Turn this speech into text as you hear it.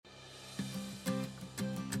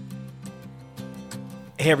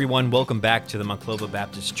Hey everyone, welcome back to the Monclova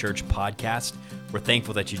Baptist Church podcast. We're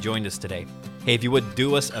thankful that you joined us today. Hey, if you would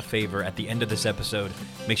do us a favor at the end of this episode,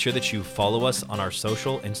 make sure that you follow us on our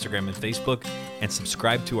social, Instagram and Facebook, and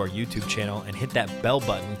subscribe to our YouTube channel and hit that bell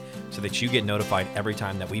button so that you get notified every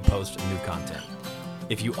time that we post new content.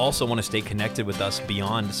 If you also want to stay connected with us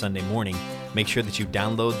beyond Sunday morning, make sure that you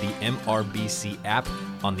download the MRBC app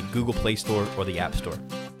on the Google Play Store or the App Store.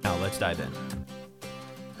 Now let's dive in.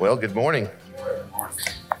 Well, good morning.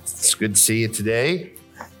 It's good to see you today.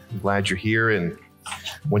 I'm glad you're here, and I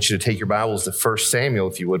want you to take your Bibles to 1 Samuel,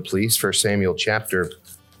 if you would, please. 1 Samuel chapter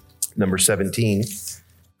number 17.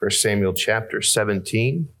 1 Samuel chapter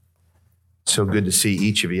 17. So good to see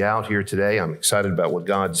each of you out here today. I'm excited about what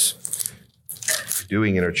God's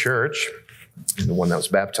doing in our church. I'm the one that was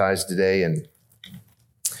baptized today, and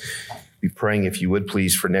be praying, if you would,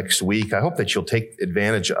 please, for next week. I hope that you'll take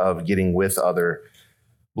advantage of getting with other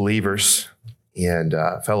believers and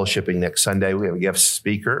fellowshipping next Sunday. We have a guest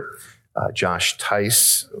speaker, Josh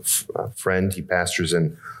Tice, a friend. He pastors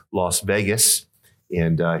in Las Vegas,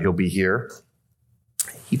 and he'll be here.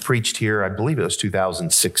 He preached here, I believe it was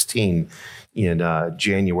 2016, in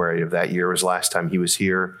January of that year was last time he was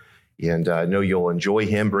here. And I know you'll enjoy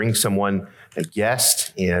him. Bring someone, a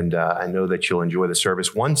guest, and I know that you'll enjoy the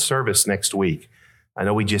service. One service next week. I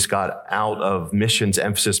know we just got out of Missions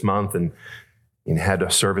Emphasis Month and had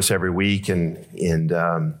a service every week, and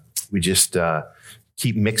we just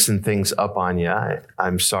keep mixing things up on you.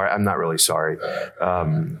 I'm sorry. I'm not really sorry.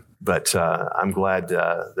 But I'm glad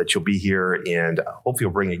that you'll be here, and I hope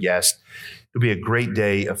you'll bring a guest. It'll be a great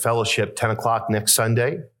day of fellowship, 10 o'clock next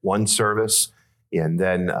Sunday, one service. And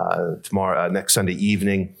then next Sunday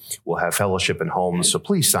evening, we'll have fellowship in homes. So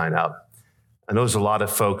please sign up. I know there's a lot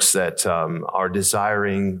of folks that are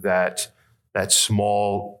desiring that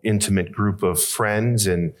small, intimate group of friends,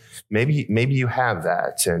 and maybe you have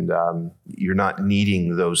that, and you're not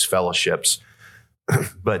needing those fellowships,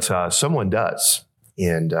 but someone does.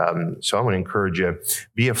 And so I want to encourage you,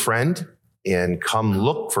 be a friend and come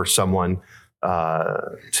look for someone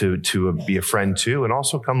to be a friend to, and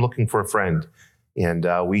also come looking for a friend. And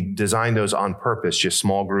we designed those on purpose, just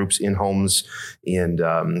small groups in homes,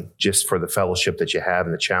 and just for the fellowship that you have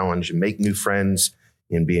and the challenge, and make new friends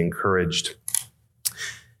and be encouraged.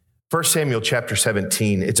 1 Samuel chapter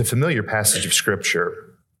 17, it's a familiar passage of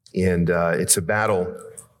Scripture, and it's a battle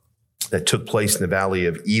that took place in the valley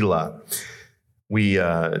of Elah. We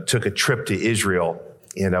took a trip to Israel,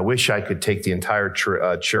 and I wish I could take the entire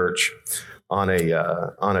church on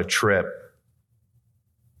a trip.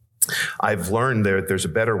 I've learned there's a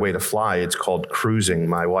better way to fly. It's called cruising.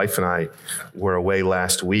 My wife and I were away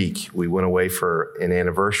last week. We went away for an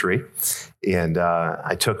anniversary, and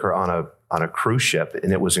I took her on a cruise ship,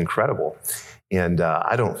 and it was incredible. And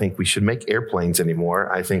I don't think we should make airplanes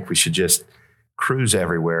anymore. I think we should just cruise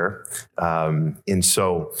everywhere. And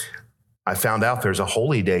so I found out there's a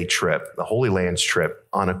Holy Day trip, the Holy Lands trip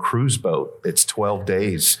on a cruise boat. It's 12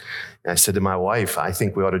 days. And I said to my wife, I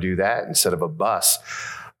think we ought to do that instead of a bus.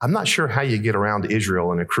 I'm not sure how you get around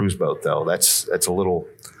Israel in a cruise boat, though. That's a little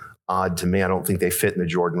odd to me. I don't think they fit in the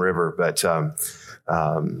Jordan River, but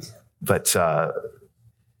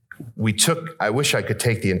I wish I could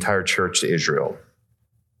take the entire church to Israel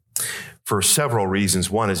for several reasons.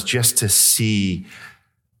 One is just to see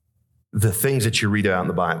the things that you read about in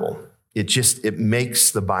the Bible. It makes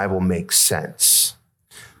the Bible make sense.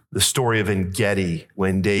 The story of En-Gedi,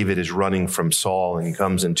 when David is running from Saul and he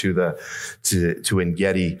comes into to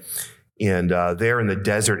En-Gedi, and there in the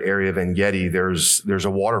desert area of En-Gedi, there's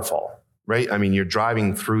a waterfall, right? I mean, you're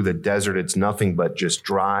driving through the desert; it's nothing but just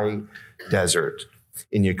dry desert,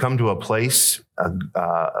 and you come to a place,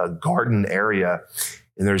 a garden area,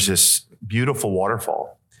 and there's this beautiful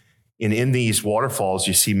waterfall. And in these waterfalls,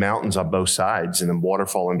 you see mountains on both sides and a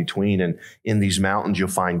waterfall in between. And in these mountains, you'll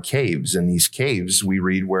find caves. And these caves, we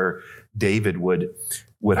read where David would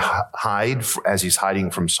hide as he's hiding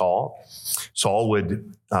from Saul. Saul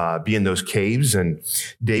would be in those caves, and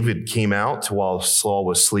David came out while Saul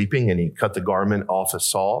was sleeping, and he cut the garment off of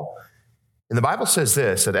Saul. And the Bible says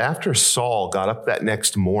this, that after Saul got up that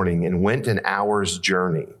next morning and went an hour's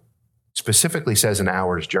journey, specifically says an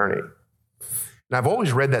hour's journey. And I've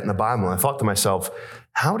always read that in the Bible, and I thought to myself,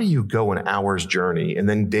 how do you go an hour's journey? And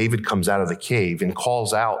then David comes out of the cave and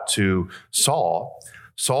calls out to Saul.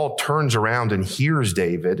 Saul turns around and hears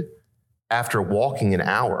David after walking an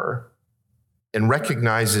hour and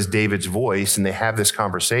recognizes David's voice, and they have this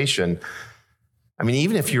conversation. I mean,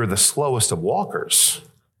 even if you're the slowest of walkers,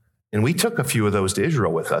 and we took a few of those to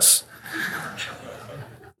Israel with us,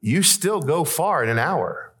 you still go far in an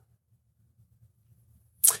hour.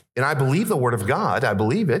 And I believe the word of God. I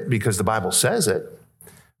believe it because the Bible says it,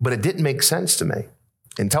 but it didn't make sense to me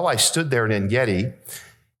until I stood there in En-Gedi,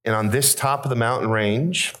 and on this top of the mountain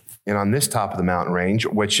range, and on this top of the mountain range,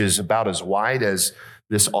 which is about as wide as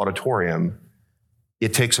this auditorium,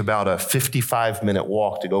 it takes about a 55-minute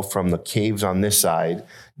walk to go from the caves on this side,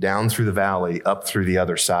 down through the valley, up through the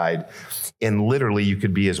other side. And literally you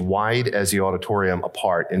could be as wide as the auditorium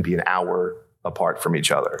apart and be an hour apart from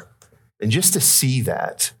each other. And just to see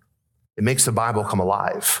that, it makes the Bible come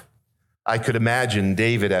alive. I could imagine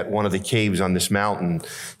David at one of the caves on this mountain,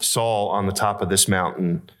 Saul on the top of this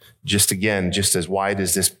mountain, just as wide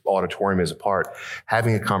as this auditorium is apart,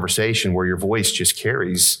 having a conversation where your voice just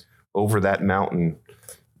carries over that mountain,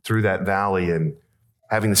 through that valley, and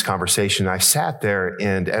having this conversation. I sat there,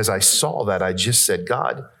 and as I saw that, I just said,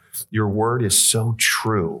 God, your word is so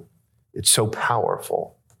true. It's so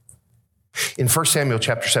powerful. In 1 Samuel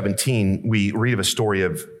chapter 17, we read of a story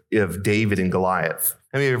of David and Goliath.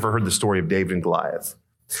 Have you ever heard the story of David and Goliath?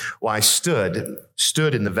 Well, I stood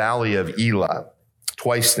in the valley of Elah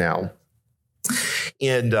twice now,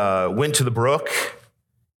 and went to the brook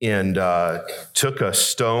and took a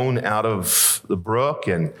stone out of the brook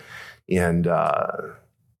and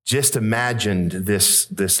just imagined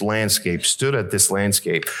this landscape, stood at this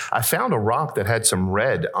landscape. I found a rock that had some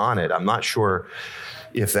red on it. I'm not sure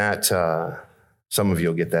if that, some of you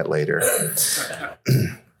will get that later.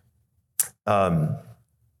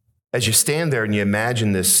 As you stand there and you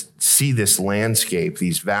imagine see this landscape,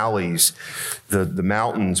 these valleys, the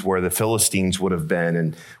mountains where the Philistines would have been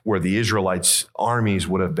and where the Israelites' armies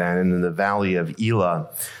would have been, and in the valley of Elah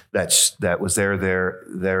that was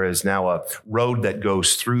there is now a road that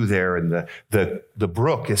goes through there, and the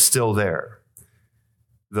brook is still there.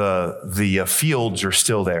 The fields are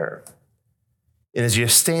still there. And as you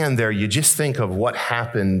stand there, you just think of what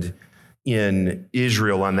happened in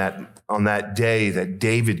Israel on that day that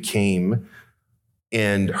David came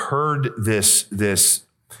and heard this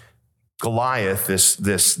Goliath,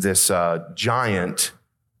 this giant,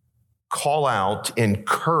 call out and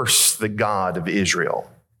curse the God of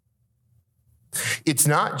Israel. It's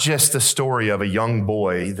not just the story of a young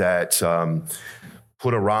boy that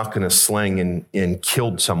put a rock in a sling and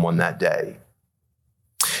killed someone that day.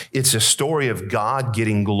 It's a story of God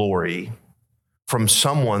getting glory from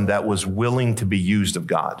someone that was willing to be used of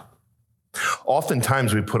God.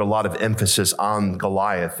 Oftentimes we put a lot of emphasis on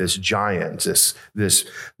Goliath, this giant, this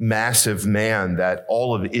massive man that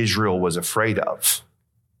all of Israel was afraid of.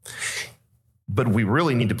 But we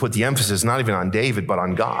really need to put the emphasis not even on David, but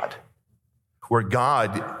on God, where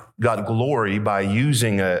God got glory by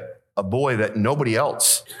using a boy that nobody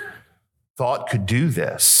else thought could do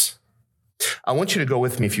this. I want you to go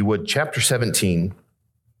with me, if you would, chapter 17.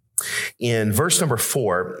 In verse number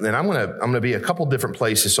 4, and I'm going to be a couple different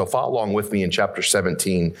places, so follow along with me in chapter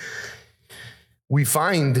 17. We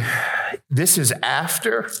find this is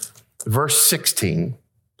after verse 16,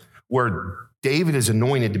 where David is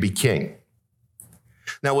anointed to be king.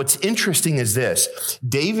 Now, what's interesting is this.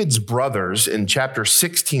 David's brothers in chapter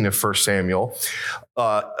 16 of 1 Samuel,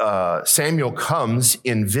 Samuel comes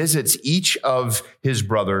and visits each of his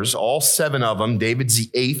brothers, all 7 of them. David's the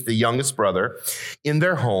 8th, the youngest brother, in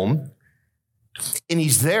their home. And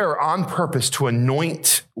he's there on purpose to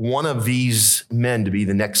anoint one of these men to be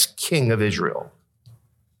the next king of Israel.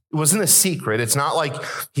 It wasn't a secret. It's not like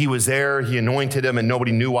he was there, he anointed him, and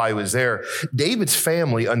nobody knew why he was there. David's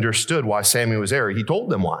family understood why Samuel was there. He told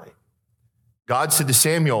them why. God said to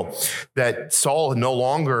Samuel that Saul no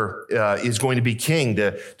longer is going to be king,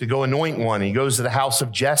 to go anoint one. He goes to the house of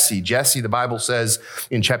Jesse. Jesse, the Bible says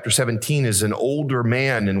in chapter 17, is an older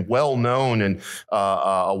man and well-known and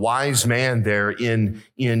a wise man there in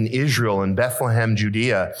Israel, in Bethlehem,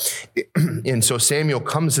 Judea. And so Samuel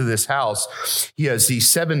comes to this house. He has these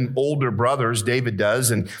 7 older brothers, David does,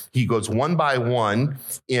 and he goes one by one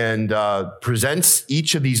and presents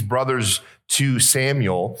each of these brothers to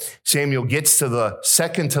Samuel. Samuel gets to the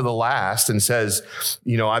second to the last and says,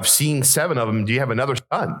 I've seen 7 of them. Do you have another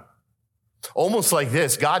son? Almost like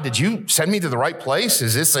this: God, did you send me to the right place?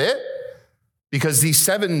 Is this it? Because these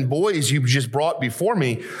 7 boys you just brought before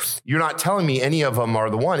me, you're not telling me any of them are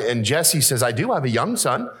the one. And Jesse says, I do have a young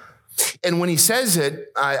son. And when he says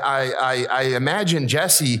it, I imagine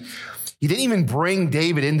Jesse, he didn't even bring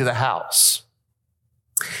David into the house.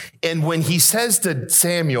 And when he says to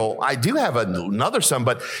Samuel, I do have another son,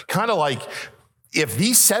 but kind of like, if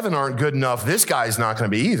these 7 aren't good enough, this guy's not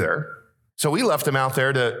going to be either. So we left him out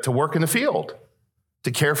there to work in the field,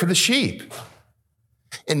 to care for the sheep.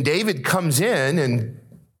 And David comes in and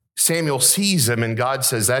Samuel sees him and God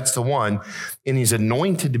says, that's the one. And he's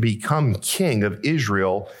anointed to become king of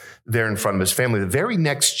Israel there in front of his family. The very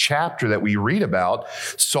next chapter that we read about,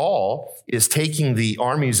 Saul is taking the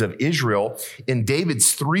armies of Israel, and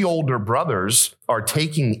David's 3 older brothers are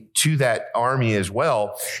taking to that army as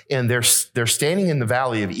well. And they're standing in the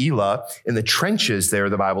valley of Elah, in the trenches there,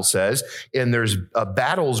 the Bible says, and there's a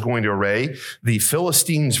battle's going to array, the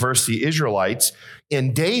Philistines versus the Israelites.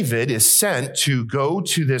 And David is sent to go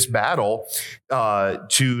to this battle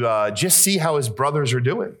to just see how his brothers are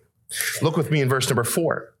doing. Look with me in verse number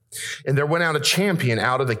 4. And there went out a champion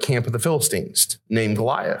out of the camp of the Philistines named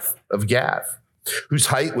Goliath of Gath, whose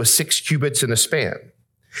height was 6 cubits and a span.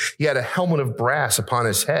 He had a helmet of brass upon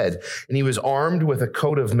his head, and he was armed with a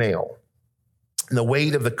coat of mail. And the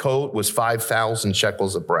weight of the coat was 5,000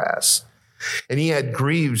 shekels of brass. And he had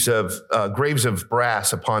graves of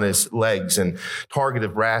brass upon his legs and target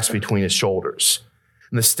of brass between his shoulders.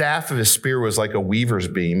 And the staff of his spear was like a weaver's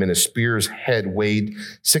beam, and his spear's head weighed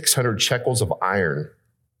 600 shekels of iron.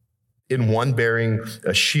 And one bearing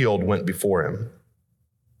a shield went before him.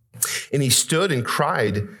 And he stood and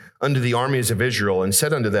cried unto the armies of Israel and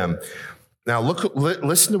said unto them, now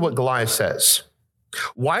listen to what Goliath says.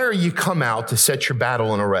 Why are you come out to set your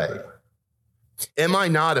battle in array? Am I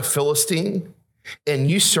not a Philistine,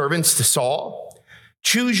 and you servants to Saul?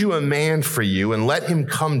 Choose you a man for you, and let him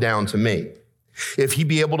come down to me. If he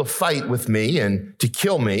be able to fight with me and to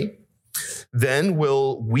kill me, then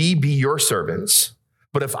will we be your servants.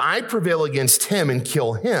 But if I prevail against him and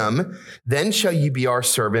kill him, then shall you be our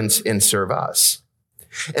servants and serve us.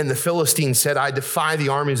 And the Philistine said, I defy the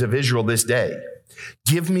armies of Israel this day.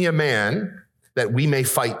 Give me a man that we may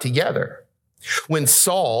fight together. When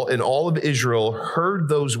Saul and all of Israel heard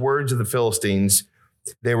those words of the Philistines,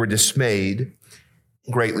 they were dismayed,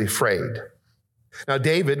 greatly afraid. Now,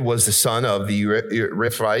 David was the son of the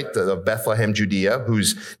Riphaite of Bethlehem, Judea,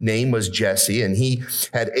 whose name was Jesse, and he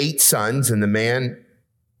had 8 sons, and the man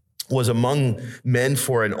was among men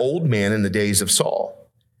for an old man in the days of Saul.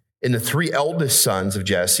 And the 3 eldest sons of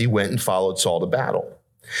Jesse went and followed Saul to battle.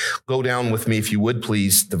 Go down with me, if you would,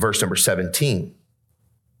 please, to verse number 17.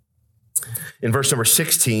 In verse number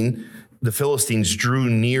 16, the Philistines drew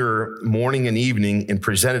near morning and evening and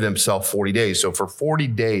presented himself 40 days. So for 40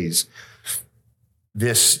 days,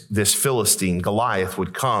 this Philistine, Goliath,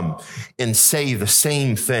 would come and say the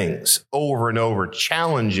same things over and over,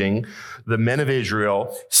 challenging the men of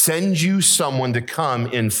Israel, send you someone to come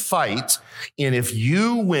and fight, and if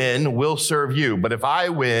you win, we'll serve you. But if I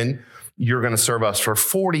win, you're going to serve us. For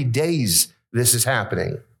 40 days, this is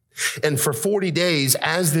happening. And for 40 days,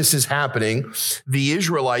 as this is happening, the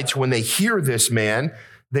Israelites, when they hear this man,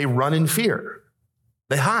 they run in fear.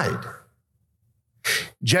 They hide.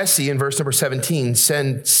 Jesse, in verse number 17,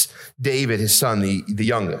 sends David, his son, the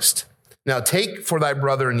youngest. Now take for thy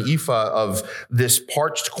brother an ephah of this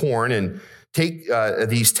parched corn, and take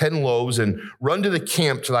these 10 loaves, and run to the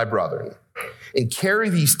camp to thy brethren, and carry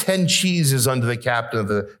these 10 cheeses unto the captain of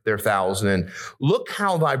their 1,000, and look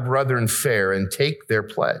how thy brethren fare, and take their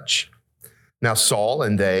pledge. Now Saul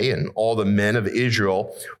and they and all the men of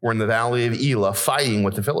Israel were in the valley of Elah fighting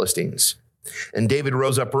with the Philistines. And David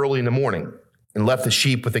rose up early in the morning and left the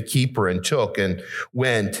sheep with the keeper, and took and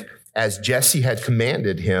went as Jesse had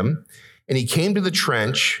commanded him. And he came to the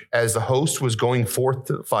trench as the host was going forth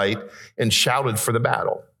to fight, and shouted for the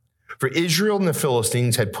battle. For Israel and the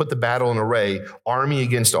Philistines had put the battle in array, army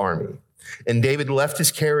against army. And David left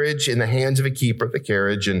his carriage in the hands of a keeper of the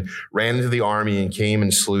carriage, and ran into the army, and came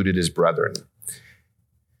and saluted his brethren.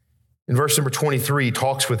 In verse number 23, he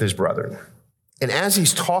talks with his brethren. And as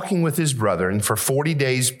he's talking with his brethren for 40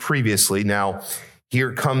 days previously, now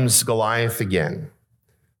here comes Goliath again,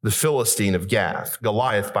 the Philistine of Gath,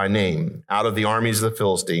 Goliath by name, out of the armies of the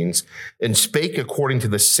Philistines, and spake according to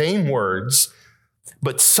the same words,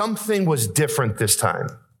 but something was different this time.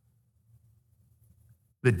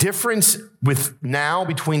 The difference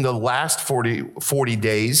between the last 40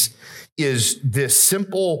 days is this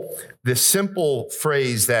simple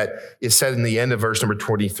phrase that is said in the end of verse number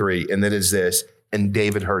 23, and that is this, and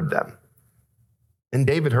David heard them. And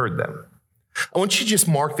David heard them. I want you to just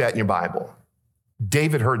mark that in your Bible.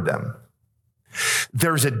 David heard them.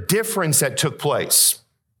 There's a difference that took place.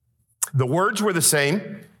 The words were the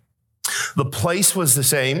same. The place was the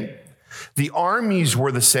same. The armies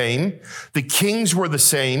were the same. The kings were the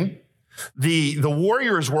same. The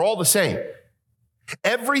warriors were all the same.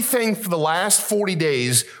 Everything for the last 40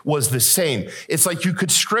 days was the same. It's like you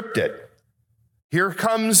could script it. Here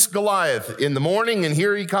comes Goliath in the morning, and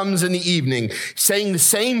here he comes in the evening, saying the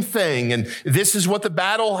same thing. And this is what the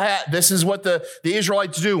battle this is what the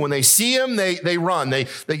Israelites do. When they see him, they run. They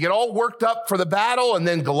get all worked up for the battle, and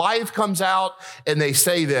then Goliath comes out, and they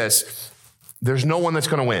say this: there's no one that's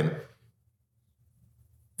going to win.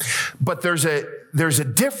 But there's a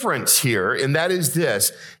difference here, and that is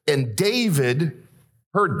this: and David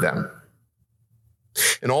heard them.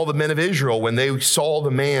 And all the men of Israel, when they saw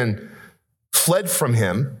the man, fled from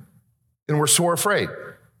him and were sore afraid.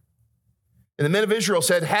 And the men of Israel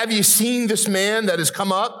said, have you seen this man that has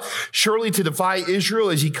come up? Surely to defy Israel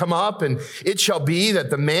is he come up, and it shall be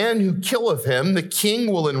that the man who killeth him, the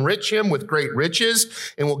king will enrich him with great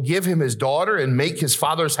riches and will give him his daughter and make his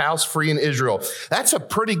father's house free in Israel. That's a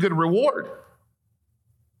pretty good reward.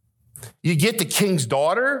 You get the king's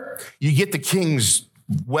daughter, you get the king's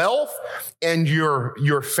wealth, and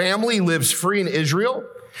your family lives free in Israel.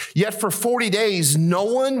 Yet for 40 days, no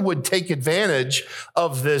one would take advantage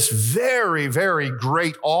of this very, very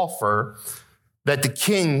great offer that the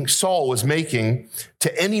king Saul was making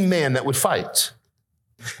to any man that would fight.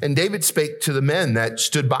 And David spake to the men that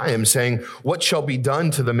stood by him, saying, what shall be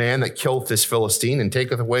done to the man that killeth this Philistine and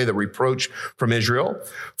taketh away the reproach from Israel?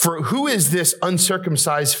 For who is this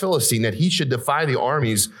uncircumcised Philistine that he should defy the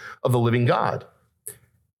armies of the living God?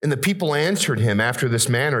 And the people answered him after this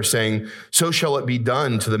manner, saying, so shall it be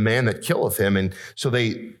done to the man that killeth him. And so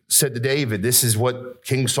they said to David, this is what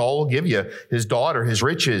King Saul will give you, his daughter, his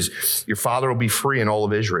riches. Your father will be free in all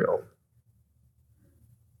of Israel.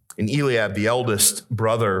 And Eliab, the eldest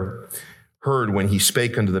brother, heard when he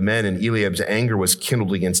spake unto the men, and Eliab's anger was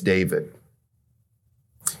kindled against David.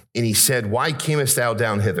 And he said, why camest thou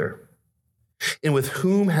down hither? And with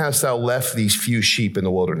whom hast thou left these few sheep in the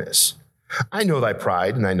wilderness? I know thy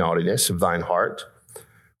pride and thy naughtiness of thine heart,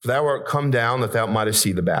 for thou art come down that thou mightest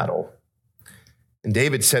see the battle. And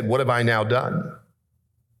David said, what have I now done?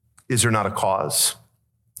 Is there not a cause?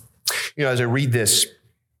 As I read this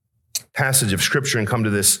passage of scripture and come to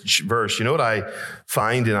this verse, you know what I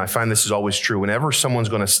find, and I find this is always true, whenever someone's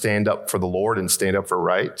going to stand up for the Lord and stand up for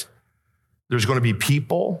right, there's going to be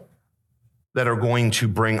people that are going to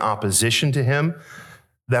bring opposition to him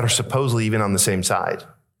that are supposedly even on the same side.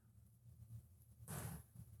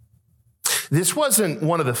 This wasn't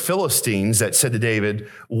one of the Philistines that said to David,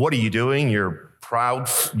 what are you doing? You're proud,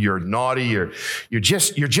 you're naughty, you're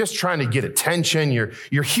just trying to get attention,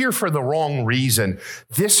 you're here for the wrong reason.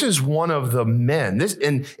 This is one of the men.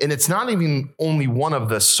 And it's not even only one of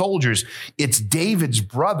the soldiers, it's David's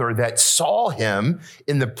brother that saw him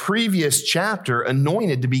in the previous chapter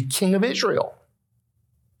anointed to be king of Israel.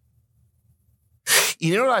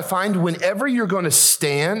 You know what I find? Whenever you're going to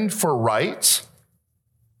stand for right,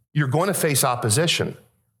 you're going to face opposition.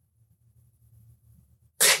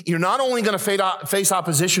 You're not only going to face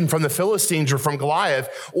opposition from the Philistines or from Goliath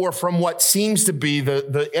or from what seems to be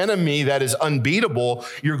the enemy that is unbeatable.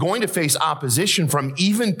 You're going to face opposition from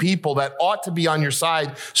even people that ought to be on your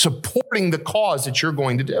side supporting the cause that you're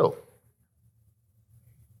going to do.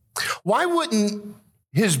 Why wouldn't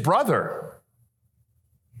his brother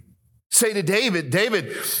say to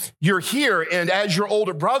David, you're here, and as your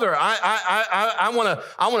older brother, I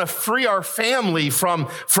want to free our family from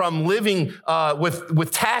living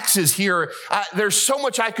with taxes here. There's so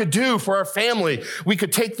much I could do for our family. We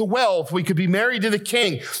could take the wealth. We could be married to the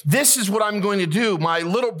king. This is what I'm going to do. My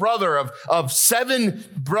little brother of 7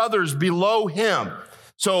 brothers below him.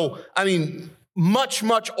 So, much,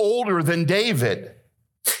 much older than David.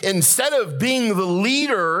 Instead of being the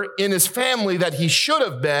leader in his family that he should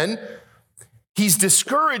have been, he's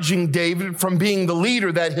discouraging David from being the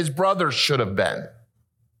leader that his brother should have been.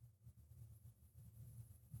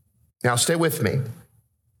 Now, stay with me.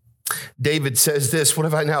 David says this, what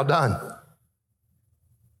have I now done?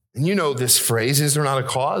 And you know this phrase, is there not a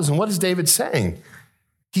cause? And what is David saying?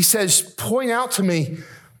 He says, point out to me,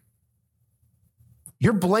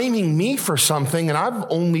 you're blaming me for something and I've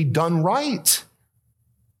only done right.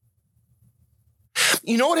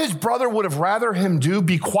 You know what his brother would have rather him do?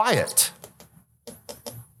 Be quiet.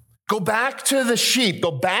 Go back to the sheep.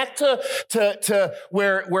 Go back to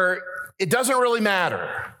where it doesn't really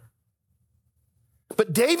matter.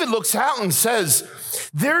 But David looks out and says,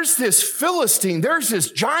 there's this Philistine, there's this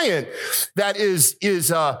giant that is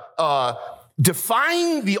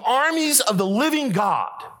defying the armies of the living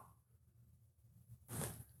God.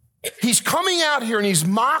 He's coming out here and he's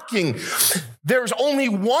mocking There's only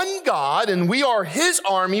one God, and we are his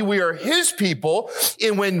army, we are his people.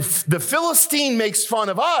 And when the Philistine makes fun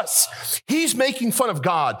of us, he's making fun of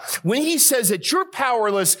God. When he says that you're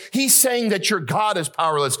powerless, he's saying that your God is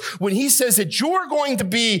powerless. When he says that you're going to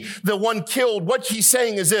be the one killed, what he's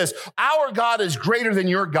saying is this: our God is greater than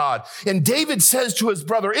your God. And David says to his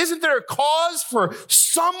brother, isn't there a cause for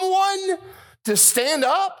someone to stand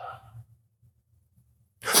up?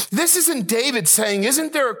 This isn't David saying,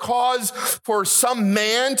 isn't there a cause for some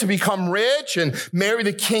man to become rich and marry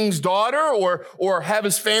the king's daughter or have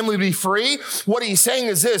his family be free? What he's saying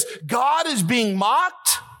is this: God is being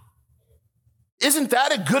mocked. Isn't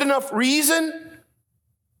that a good enough reason?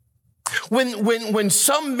 When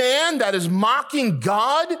some man that is mocking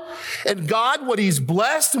God, and God, what he's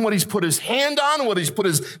blessed and what he's put his hand on, what he's put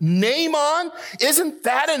his name on, isn't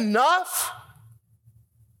that enough?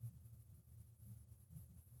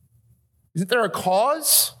 Isn't there a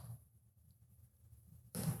cause?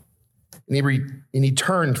 And he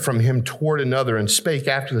turned from him toward another and spake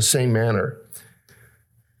after the same manner.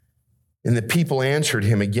 And the people answered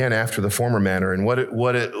him again after the former manner. And what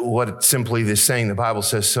it simply is saying, the Bible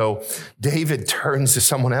says, so David turns to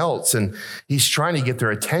someone else and he's trying to get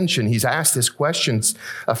their attention. He's asked this question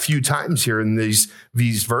a few times here in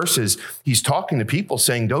these verses. He's talking to people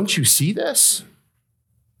saying, don't you see this?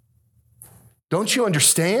 Don't you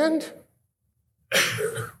understand?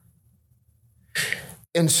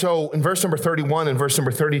 And so in verse number 31 and verse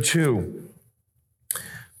number 32,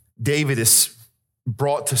 David is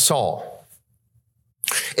brought to Saul.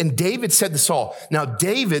 And David said to Saul, now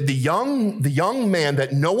David, the young man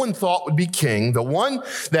that no one thought would be king, the one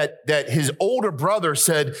that his older brother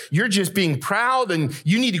said, you're just being proud and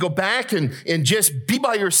you need to go back and just be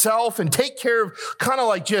by yourself and take care of, kind of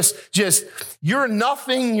like just you're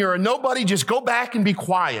nothing, you're a nobody, just go back and be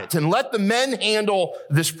quiet and let the men handle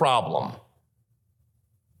this problem.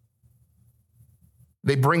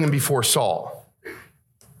 They bring him before Saul.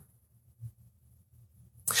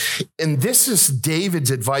 And this is David's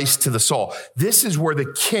advice to the Saul. This is where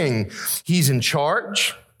the king, he's in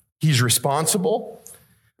charge, he's responsible.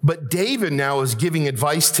 But David now is giving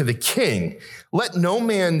advice to the king. Let no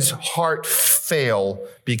man's heart fail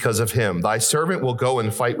because of him. Thy servant will go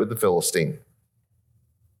and fight with the Philistine.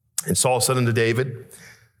 And Saul said unto David,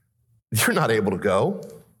 you're not able to go.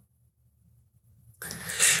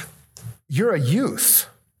 You're a youth.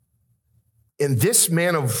 And this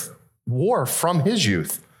man of war from his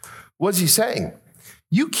youth. What's he saying?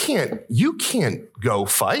 You can't go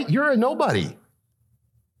fight. You're a nobody.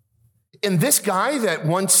 And this guy that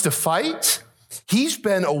wants to fight, he's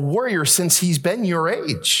been a warrior since he's been your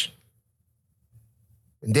age.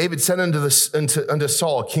 And David said unto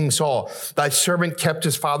Saul, King Saul, thy servant kept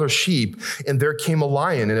his father's sheep, and there came a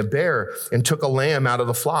lion and a bear and took a lamb out of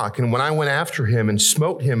the flock. And when I went after him and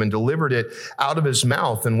smote him and delivered it out of his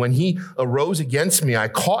mouth, and when he arose against me, I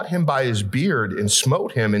caught him by his beard and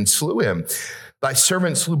smote him and slew him. Thy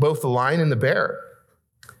servant slew both the lion and the bear.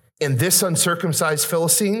 And this uncircumcised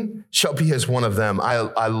Philistine shall be as one of them.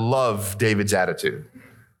 I love David's attitude.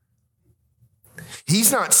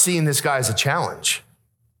 He's not seeing this guy as a challenge.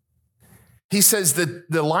 He says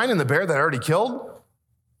that the lion and the bear that I already killed,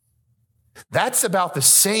 that's about the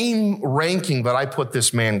same ranking that I put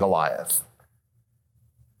this man Goliath.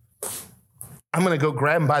 I'm going to go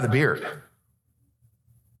grab him by the beard.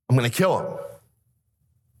 I'm going to kill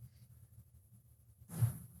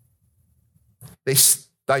him.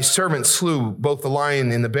 Thy servant slew both the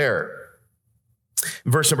lion and the bear.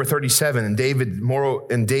 Verse number 37, and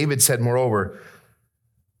David said, moreover,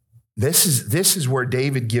 this is where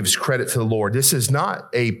David gives credit to the Lord. This is not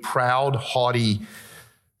a proud, haughty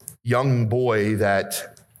young boy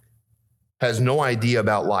that has no idea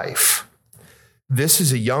about life. This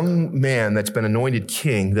is a young man that's been anointed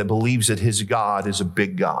king that believes that his God is a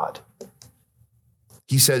big God.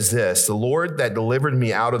 He says this, the Lord that delivered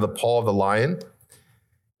me out of the paw of the lion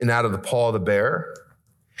and out of the paw of the bear,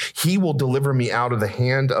 he will deliver me out of the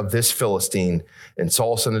hand of this Philistine. And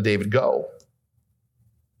Saul said to David, go,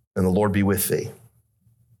 and the Lord be with thee.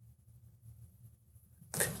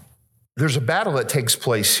 There's a battle that takes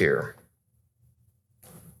place here.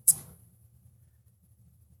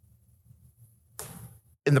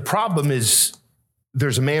 And the problem is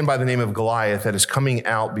there's a man by the name of Goliath that is coming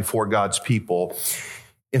out before God's people.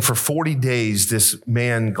 And for 40 days, this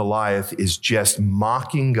man, Goliath, is just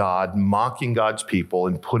mocking God, mocking God's people,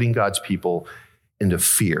 and putting God's people into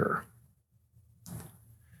fear.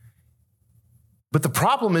 But the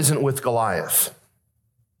problem isn't with Goliath.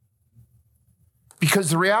 Because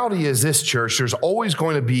the reality is this, church, there's always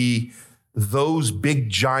going to be those big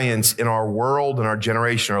giants in our world and our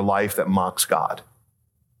generation or life that mocks God.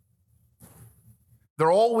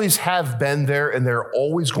 There always have been there, and they're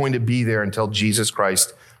always going to be there until Jesus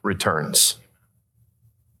Christ returns.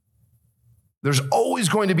 There's always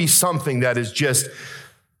going to be something that is just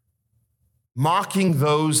mocking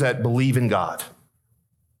those that believe in God.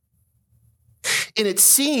 And it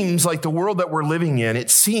seems like the world that we're living in, it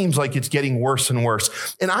seems like it's getting worse and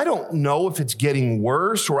worse. And I don't know if it's getting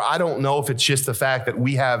worse, or I don't know if it's just the fact that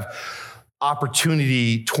we have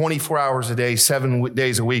opportunity 24 hours a day, 7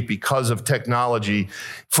 days a week because of technology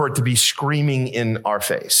for it to be screaming in our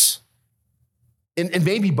face. And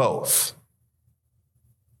maybe both.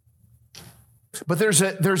 But there's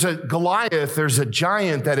a Goliath, there's a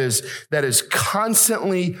giant that is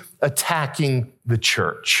constantly attacking the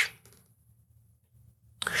church.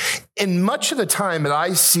 And much of the time that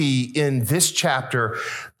I see in this chapter,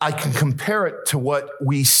 I can compare it to what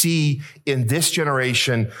we see in this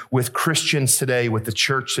generation with Christians today, with the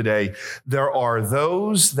church today. There are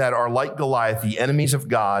those that are like Goliath, the enemies of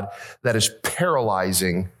God, that is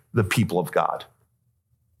paralyzing the people of God.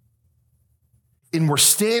 And we're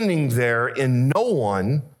standing there and no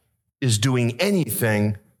one is doing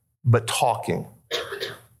anything but talking.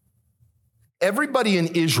 Everybody in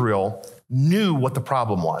Israel knew what the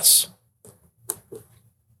problem was.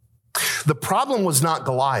 The problem was not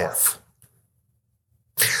Goliath.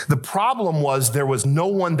 The problem was there was no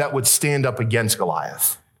one that would stand up against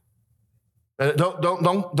Goliath.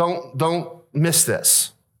 Don't miss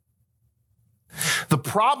this. The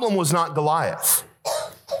problem was not Goliath.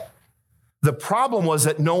 The problem was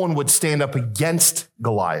that no one would stand up against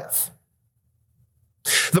Goliath.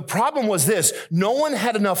 The problem was this: no one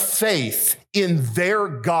had enough faith in their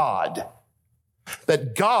God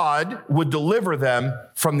that God would deliver them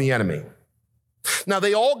from the enemy. Now,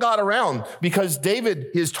 they all got around because David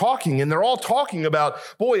is talking, and they're all talking about,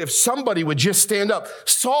 boy, if somebody would just stand up.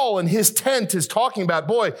 Saul in his tent is talking about,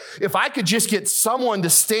 boy, if I could just get someone to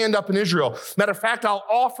stand up in Israel. Matter of fact, I'll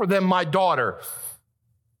offer them my daughter.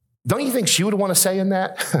 Don't you think she would want to say in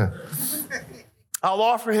that? I'll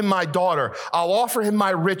offer him my daughter. I'll offer him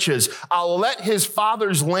my riches. I'll let his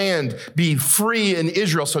father's land be free in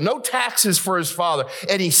Israel. So no taxes for his father.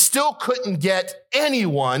 And he still couldn't get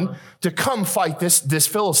anyone to come fight this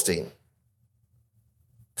Philistine.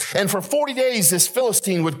 And for 40 days, this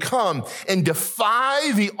Philistine would come and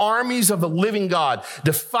defy the armies of the living God,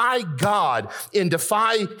 defy God, and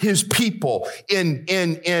defy his people, and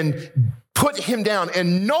put him down.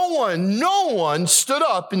 And no one stood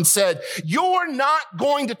up and said, you're not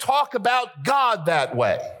going to talk about God that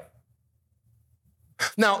way.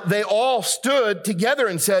 Now, they all stood together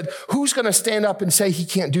and said, who's going to stand up and say he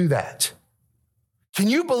can't do that? Can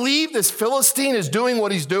you believe this Philistine is doing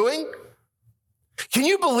what he's doing? Can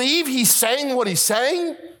you believe he's saying what he's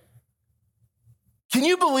saying? Can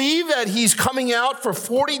you believe that he's coming out for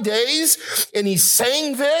 40 days and he's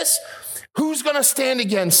saying this? Who's going to stand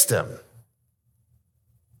against him?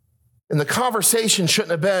 And the conversation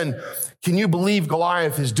shouldn't have been, can you believe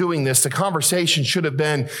Goliath is doing this? The conversation should have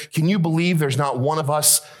been, can you believe there's not one of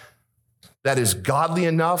us that is godly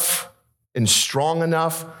enough and strong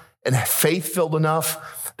enough and faith-filled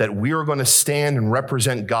enough that we are going to stand and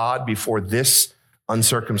represent God before this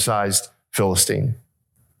uncircumcised Philistine?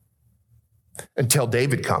 Until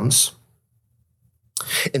David comes.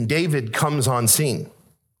 And David comes on scene.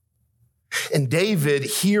 And David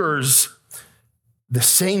hears the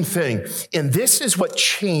same thing. And this is what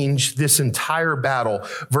changed this entire battle.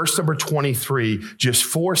 Verse number 23, just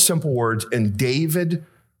 4 simple words. And David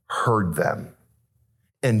heard them.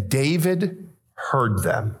 And David heard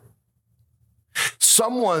them.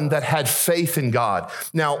 Someone that had faith in God.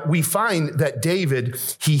 Now, we find that David,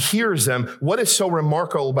 he hears them. What is so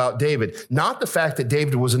remarkable about David? Not the fact that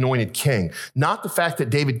David was anointed king. Not the fact that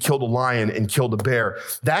David killed a lion and killed a bear.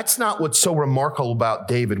 That's not what's so remarkable about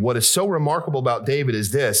David. What is so remarkable about David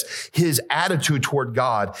is this, his attitude toward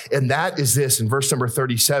God. And that is this, in verse number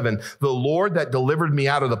 37, the Lord that delivered me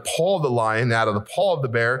out of the paw of the lion, out of the paw of the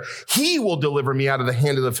bear, he will deliver me out of the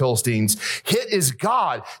hand of the Philistines. It is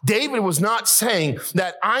God. David was not saying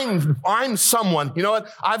that I'm someone, you know what?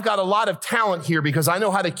 I've got a lot of talent here because I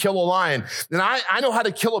know how to kill a lion and I know how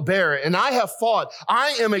to kill a bear and I have fought.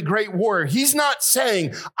 I am a great warrior. He's not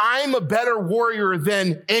saying I'm a better warrior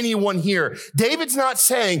than anyone here. David's not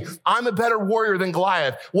saying I'm a better warrior than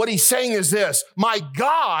Goliath. What he's saying is this, my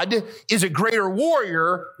God is a greater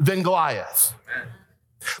warrior than Goliath.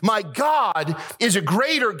 My God is a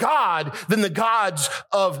greater God than the gods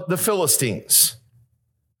of the Philistines.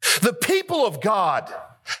 The people of God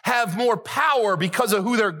have more power because of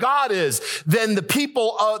who their God is than the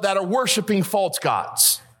people that are worshiping false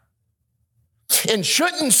gods. And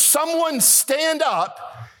shouldn't someone stand up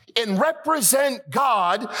and represent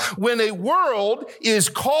God when a world is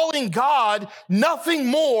calling God nothing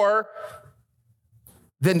more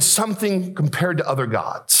than something compared to other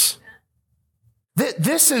gods?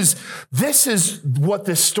 This is what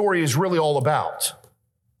this story is really all about.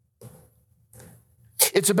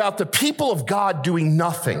 It's about the people of God doing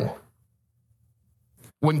nothing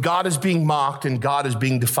when God is being mocked and God is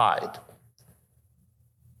being defied.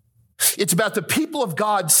 It's about the people of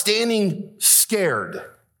God standing scared,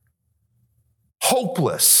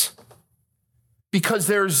 hopeless, because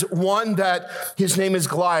there's one that his name is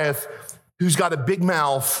Goliath, who's got a big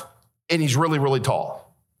mouth and he's really, really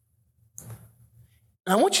tall.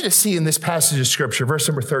 And I want you to see in this passage of scripture, verse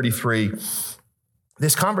number 33,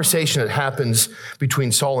 this conversation that happens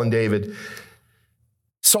between Saul and David.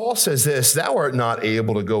 Saul says this, "Thou art not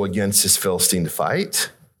able to go against this Philistine to fight,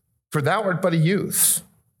 for thou art but a youth,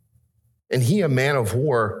 and he a man of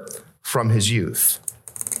war from his youth."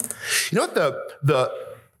 You know what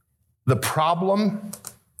the problem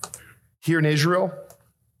here in Israel?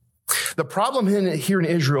 The problem here in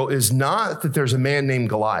Israel is not that there's a man named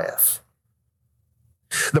Goliath.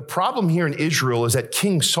 The problem here in Israel is that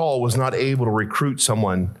King Saul was not able to recruit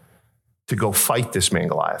someone to go fight this man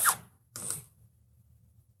Goliath.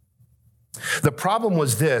 The problem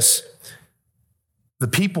was this: the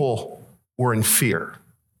people were in fear.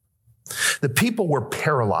 The people were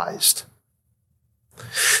paralyzed.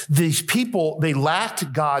 These people, they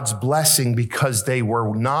lacked God's blessing because they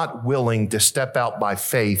were not willing to step out by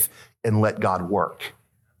faith and let God work.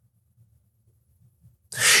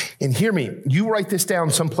 And hear me, you write this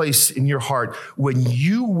down someplace in your heart. When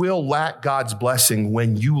you will lack God's blessing,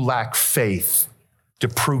 when you lack faith to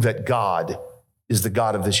prove that God is the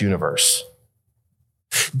God of this universe.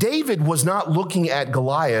 David was not looking at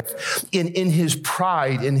Goliath in his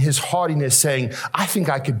pride, in his haughtiness, saying, "I think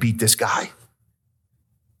I could beat this guy."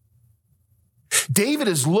 David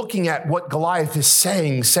is looking at what Goliath is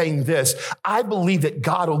saying this, "I believe that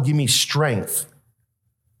God will give me strength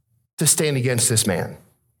to stand against this man.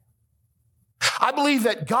 I believe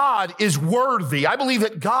that God is worthy. I believe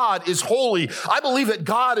that God is holy. I believe that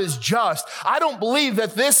God is just. I don't believe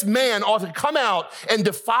that this man ought to come out and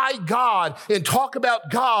defy God and talk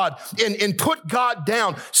about God and put God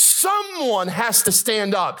down. Someone has to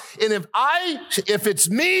stand up. And if it's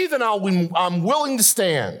me, then I'm willing to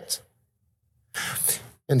stand."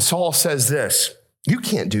 And Saul says this, "You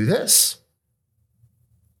can't do this.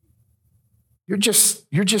 You're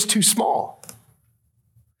just too small."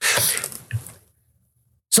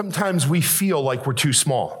 Sometimes we feel like we're too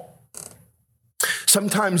small.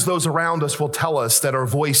 Sometimes those around us will tell us that our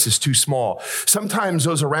voice is too small. Sometimes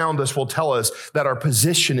those around us will tell us that our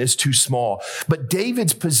position is too small. But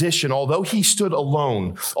David's position, although he stood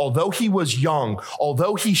alone, although he was young,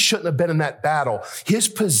 although he shouldn't have been in that battle, his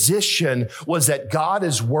position was that God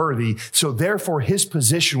is worthy. So therefore his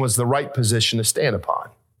position was the right position to stand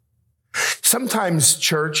upon. Sometimes,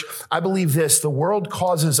 church, I believe this, the world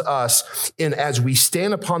causes us, and as we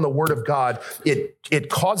stand upon the word of God, it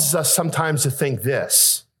causes us sometimes to think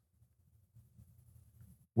this: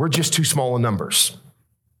 we're just too small in numbers.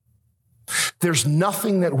 There's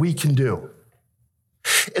nothing that we can do.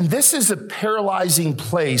 And this is a paralyzing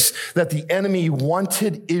place that the enemy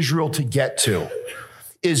wanted Israel to get to,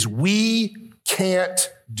 is we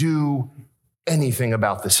can't do anything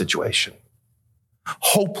about the situation.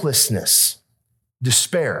 Hopelessness,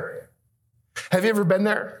 despair. Have you ever been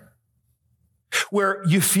there? Where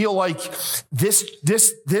you feel like this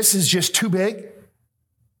is just too big?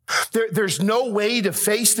 There's no way to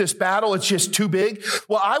face this battle. It's just too big.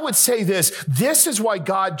 Well, I would say this is why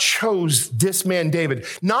God chose this man, David.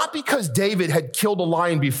 Not because David had killed a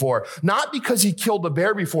lion before, not because he killed a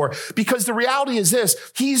bear before, because the reality is this: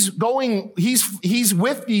 he's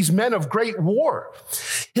with these men of great war.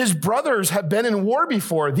 His brothers have been in war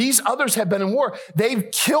before. These others have been in war.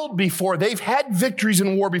 They've killed before. They've had victories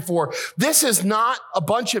in war before. This is not a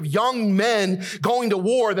bunch of young men going to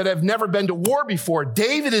war that have never been to war before.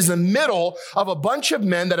 David is in the middle of a bunch of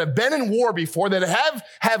men that have been in war before, that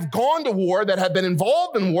have gone to war, that have been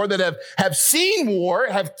involved in war, that have seen war,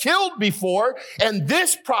 have killed before, and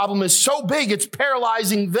this problem is so big it's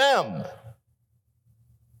paralyzing them.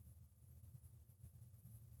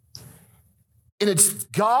 And it's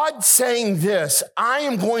God saying this: I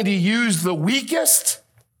am going to use the weakest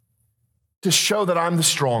to show that I'm the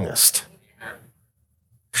strongest.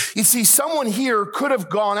 You see, someone here could have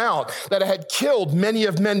gone out that had killed many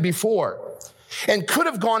of men before. and could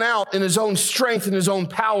have gone out in his own strength and his own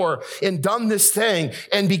power and done this thing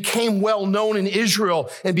and became well known in Israel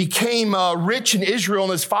and became rich in Israel,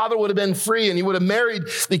 and his father would have been free and he would have married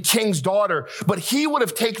the king's daughter. But he would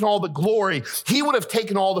have taken all the glory. He would have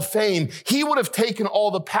taken all the fame. He would have taken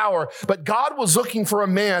all the power. But God was looking for a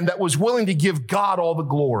man that was willing to give God all the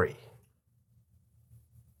glory.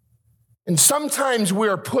 And sometimes we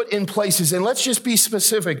are put in places, and let's just be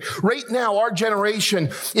specific. Right now, our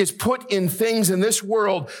generation is put in things in this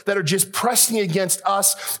world that are just pressing against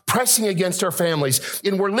us, pressing against our families.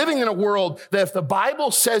 And we're living in a world that if the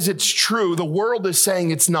Bible says it's true, the world is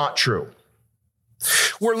saying it's not true.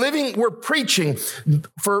 We're preaching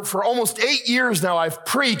for almost 8 years now. I've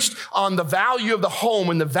preached on the value of the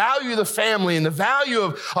home and the value of the family and the value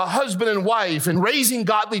of a husband and wife and raising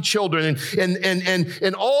godly children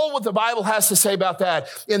and all what the Bible has to say about that.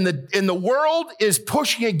 And the world is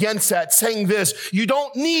pushing against that, saying this: you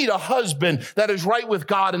don't need a husband that is right with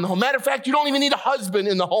God in the home. Matter of fact, you don't even need a husband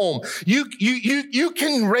in the home. You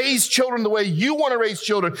can raise children the way you want to raise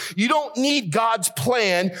children. You don't need God's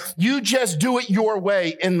plan. You just do it your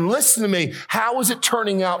way. And listen to me, how is it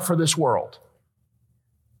turning out for this world?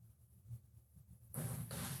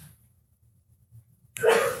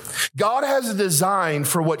 God has a design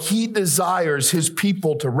for what he desires his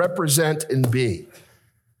people to represent and be.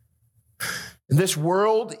 And this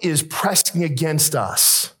world is pressing against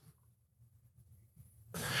us.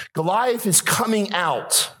 Goliath is coming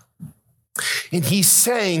out, and he's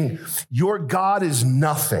saying, your God is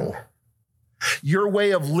nothing. Your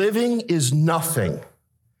way of living is nothing.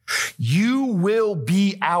 You will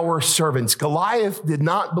be our servants. Goliath did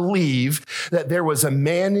not believe that there was a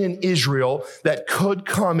man in Israel that could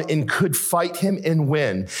come and could fight him and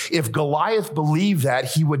win. If Goliath believed that,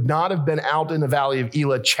 he would not have been out in the valley of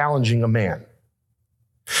Elah challenging a man.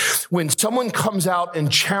 When someone comes out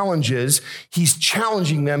and challenges, he's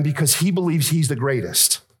challenging them because he believes he's the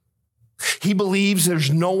greatest. He believes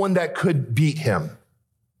there's no one that could beat him.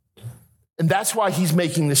 And that's why he's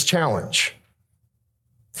making this challenge.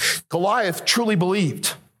 Goliath truly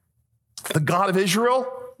believed the God of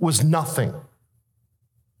Israel was nothing.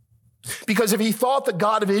 Because if he thought the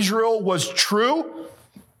God of Israel was true,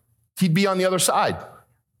 he'd be on the other side.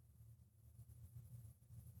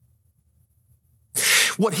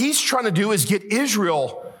 What he's trying to do is get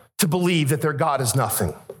Israel to believe that their God is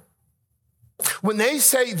nothing. When they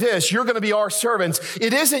say this, you're going to be our servants,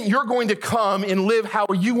 it isn't you're going to come and live how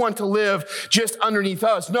you want to live just underneath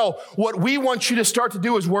us. No, what we want you to start to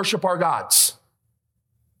do is worship our gods.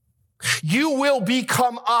 You will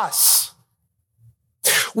become us.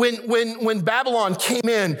 When Babylon came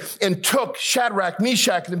in and took Shadrach,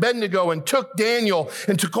 Meshach, and Abednego and took Daniel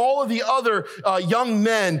and took all of the other young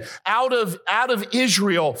men out of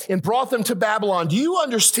Israel and brought them to Babylon, do you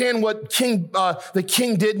understand what the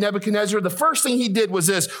king did, Nebuchadnezzar? The first thing he did was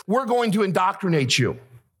this: we're going to indoctrinate you.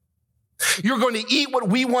 You're going to eat what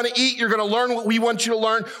we want to eat. You're going to learn what we want you to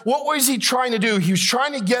learn. What was he trying to do? He was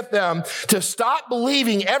trying to get them to stop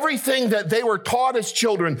believing everything that they were taught as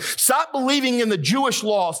children. Stop believing in the Jewish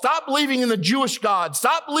law. Stop believing in the Jewish God.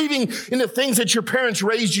 Stop believing in the things that your parents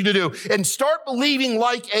raised you to do, and start believing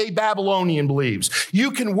like a Babylonian believes.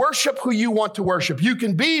 You can worship who you want to worship. You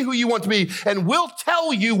can be who you want to be, and we'll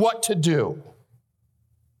tell you what to do.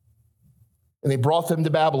 And they brought them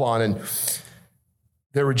to Babylon, and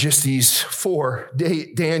there were just these four.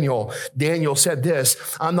 Daniel said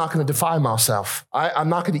this: I'm not going to defile myself. I'm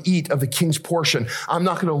not going to eat of the king's portion. I'm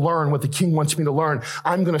not going to learn what the king wants me to learn.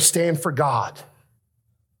 I'm going to stand for God.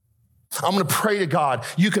 I'm going to pray to God.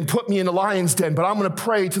 You can put me in the lion's den, but I'm going to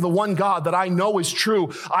pray to the one God that I know is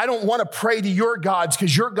true. I don't want to pray to your gods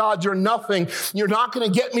because your gods are nothing. You're not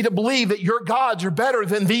going to get me to believe that your gods are better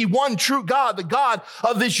than the one true God, the God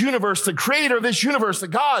of this universe, the creator of this universe, the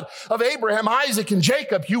God of Abraham, Isaac, and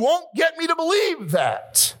Jacob. You won't get me to believe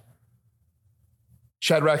that.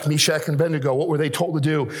 Shadrach, Meshach, and Abednego, what were they told to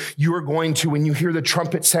do? You are going to, when you hear the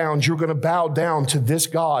trumpet sounds, you're going to bow down to this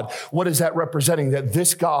God. What is that representing? That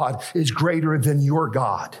this God is greater than your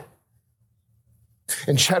God.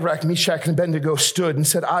 And Shadrach, Meshach, and Abednego stood and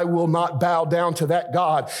said, I will not bow down to that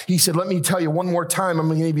God. He said, let me tell you one more time. I'm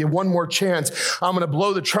going to give you one more chance. I'm going to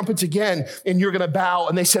blow the trumpets again, and you're going to bow.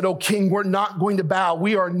 And they said, oh, king, we're not going to bow.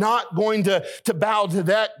 We are not going to bow to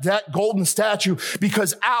that golden statue,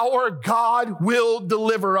 because our God will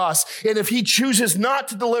deliver us. And if he chooses not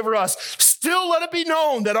to deliver us, Still let it be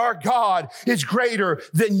known that our God is greater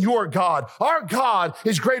than your God. Our God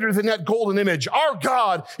is greater than that golden image. Our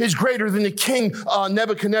God is greater than the king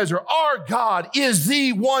Nebuchadnezzar. Our God is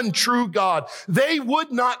the one true God. They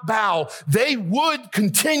would not bow. They would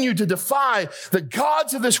continue to defy the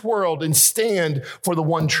gods of this world and stand for the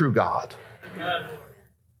one true God.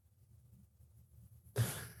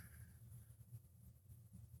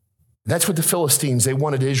 That's what the Philistines, they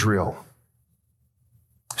wanted Israel.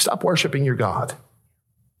 Stop worshiping your God.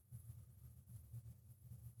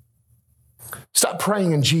 Stop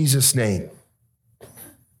praying in Jesus' name.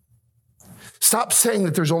 Stop saying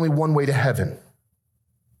that there's only one way to heaven.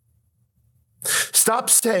 Stop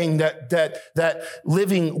saying that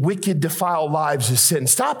living wicked, defiled lives is sin.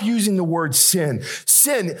 Stop using the word sin.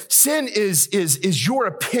 Sin is your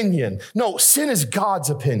opinion. No, sin is God's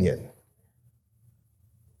opinion.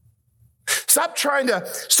 Stop trying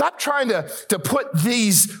to put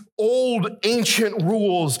these old ancient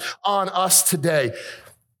rules on us today.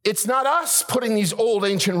 It's not us putting these old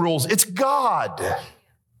ancient rules. It's God.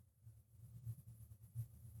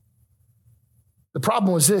 The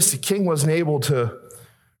problem was this: the king wasn't able to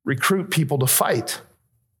recruit people to fight.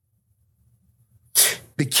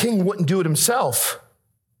 The king wouldn't do it himself.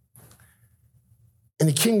 And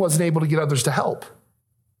the king wasn't able to get others to help.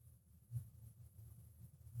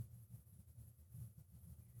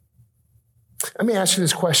 Let me ask you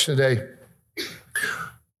this question today.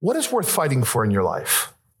 What is worth fighting for in your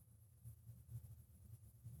life?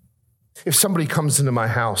 If somebody comes into my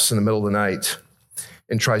house in the middle of the night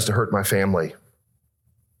and tries to hurt my family,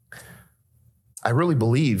 I really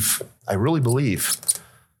believe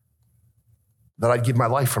that I'd give my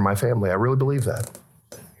life for my family. I really believe that.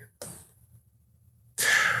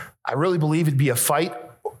 I really believe it'd be a fight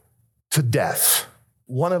to death.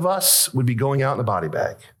 One of us would be going out in a body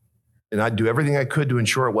bag. And I'd do everything I could to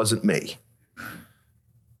ensure it wasn't me.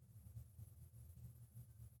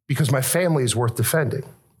 Because my family is worth defending.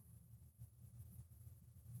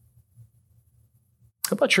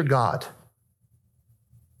 How about your God?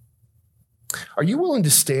 Are you willing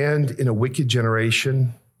to stand in a wicked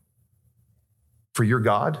generation for your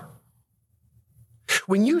God?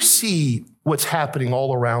 When you see what's happening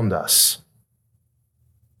all around us,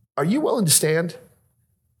 are you willing to stand?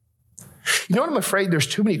 You know what I'm afraid? There's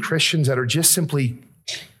too many Christians that are just simply,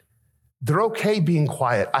 they're okay being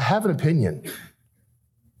quiet. I have an opinion,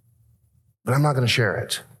 but I'm not going to share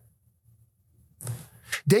it.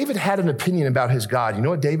 David had an opinion about his God. You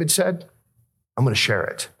know what David said? I'm going to share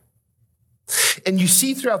it. And you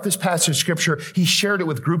see throughout this passage of scripture, he shared it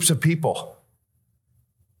with groups of people.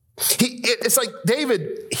 It's like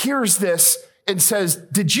David hears this and says,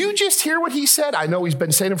 did you just hear what he said? I know he's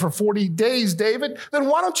been saying it for 40 days, David. Then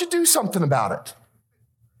why don't you do something about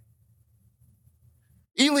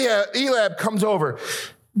it? Eliab comes over.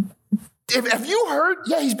 Have you heard?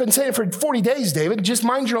 Yeah, he's been saying it for 40 days, David. Just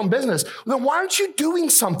mind your own business. Then why aren't you doing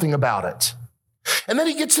something about it? And then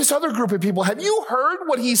he gets this other group of people. Have you heard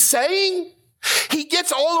what he's saying? He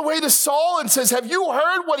gets all the way to Saul and says, have you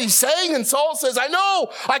heard what he's saying? And Saul says, I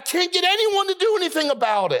know. I can't get anyone to do anything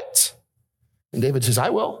about it. And David says,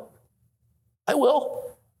 I will. I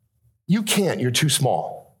will. You can't. You're too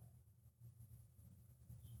small.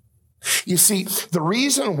 You see, the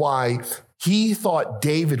reason why he thought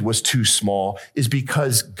David was too small is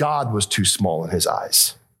because God was too small in his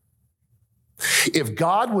eyes. If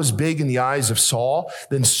God was big in the eyes of Saul,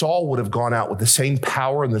 then Saul would have gone out with the same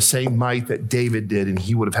power and the same might that David did, and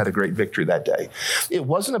he would have had a great victory that day. It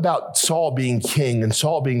wasn't about Saul being king and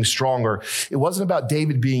Saul being stronger. It wasn't about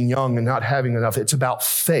David being young and not having enough. It's about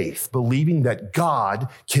faith, believing that God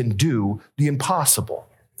can do the impossible.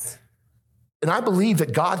 And I believe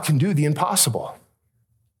that God can do the impossible.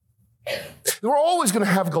 We're always going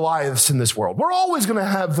to have Goliaths in this world. We're always going to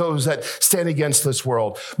have those that stand against this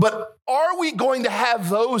world. But are we going to have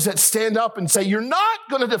those that stand up and say, you're not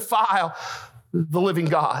going to defile the living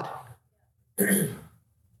God?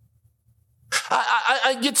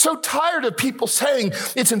 I get so tired of people saying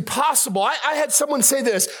it's impossible. I had someone say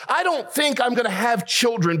this: I don't think I'm going to have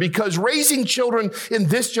children because raising children in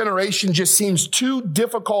this generation just seems too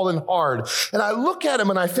difficult and hard. And I look at him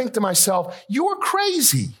and I think to myself, you're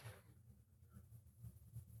crazy.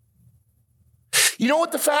 You know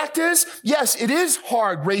what the fact is? Yes, it is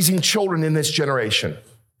hard raising children in this generation.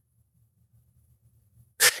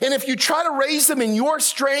 And if you try to raise them in your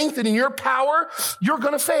strength and in your power, you're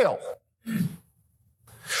going to fail.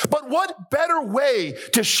 But what better way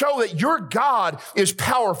to show that your God is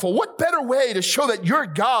powerful? What better way to show that your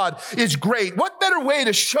God is great? What better way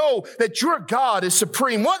to show that your God is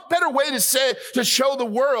supreme? What better way to show the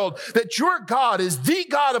world that your God is the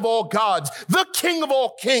God of all gods, the King of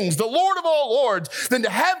all kings, the Lord of all lords, than to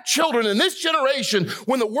have children in this generation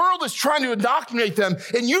when the world is trying to indoctrinate them,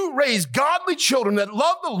 and you raise godly children that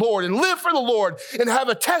love the Lord and live for the Lord and have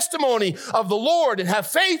a testimony of the Lord and have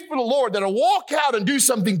faith for the Lord, that'll walk out and do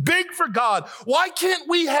something big for God. Why can't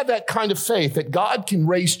we have that kind of faith that God can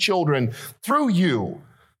raise children through you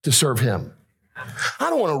to serve him? I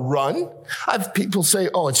don't want to run. People say,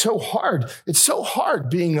 oh, it's so hard. It's so hard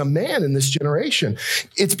being a man in this generation.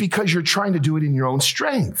 It's because you're trying to do it in your own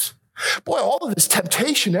strength. Boy, all of this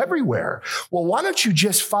temptation everywhere. Well, why don't you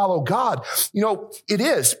just follow God? You know, it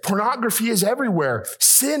is. Pornography is everywhere.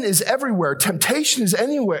 Sin is everywhere. Temptation is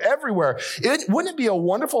everywhere. Wouldn't it be a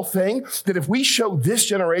wonderful thing that if we show this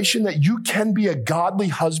generation that you can be a godly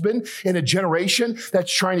husband in a generation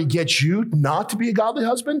that's trying to get you not to be a godly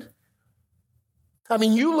husband? I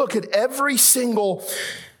mean, you look at every single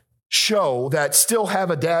show that still have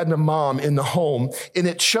a dad and a mom in the home, and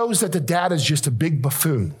it shows that the dad is just a big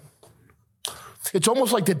buffoon. It's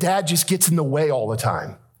almost like the dad just gets in the way all the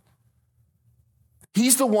time.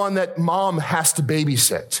 He's the one that mom has to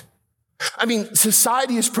babysit. I mean,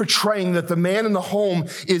 society is portraying that the man in the home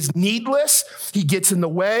is needless, he gets in the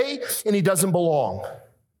way, and he doesn't belong.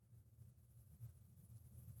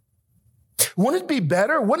 Wouldn't it be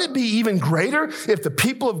better? Wouldn't it be even greater if the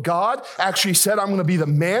people of God actually said, I'm going to be the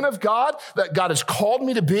man of God that God has called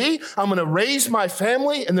me to be. I'm going to raise my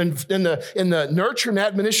family and then in the nurture and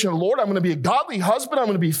admonition of the Lord. I'm going to be a godly husband. I'm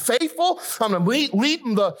going to be faithful. I'm going to lead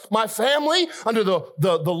my family under the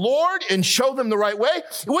Lord and show them the right way.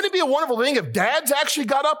 Wouldn't it be a wonderful thing if dads actually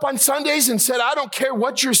got up on Sundays and said, I don't care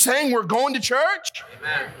what you're saying, we're going to church?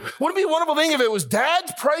 Amen. Wouldn't it be a wonderful thing if it was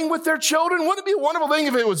dads praying with their children? Wouldn't it be a wonderful thing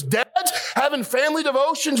if it was dads having family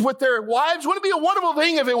devotions with their wives? Wouldn't it be a wonderful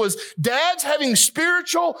thing if it was dads having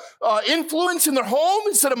spiritual influence in their home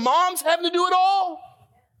instead of moms having to do it all?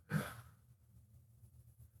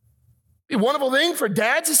 Be a wonderful thing for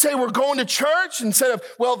dads to say, we're going to church, instead of,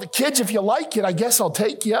 well, the kids, if you like it, I guess I'll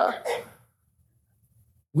take you.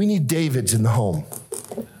 We need Davids in the home.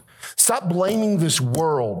 Stop blaming this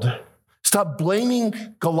world. Stop blaming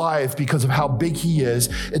Goliath because of how big he is,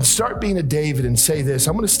 and start being a David and say this,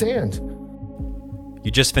 I'm going to stand. You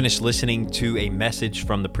just finished listening to a message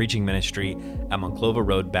from the preaching ministry at Monclova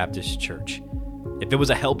Road Baptist Church. If it was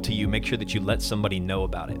a help to you, make sure that you let somebody know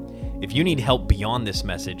about it. If you need help beyond this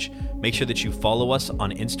message, make sure that you follow us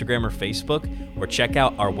on Instagram or Facebook, or check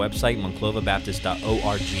out our website,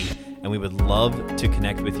 monclovabaptist.org, and we would love to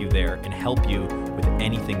connect with you there and help you with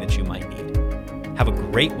anything that you might need. Have a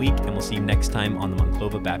great week, and we'll see you next time on the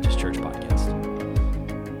Monclova Baptist Church podcast.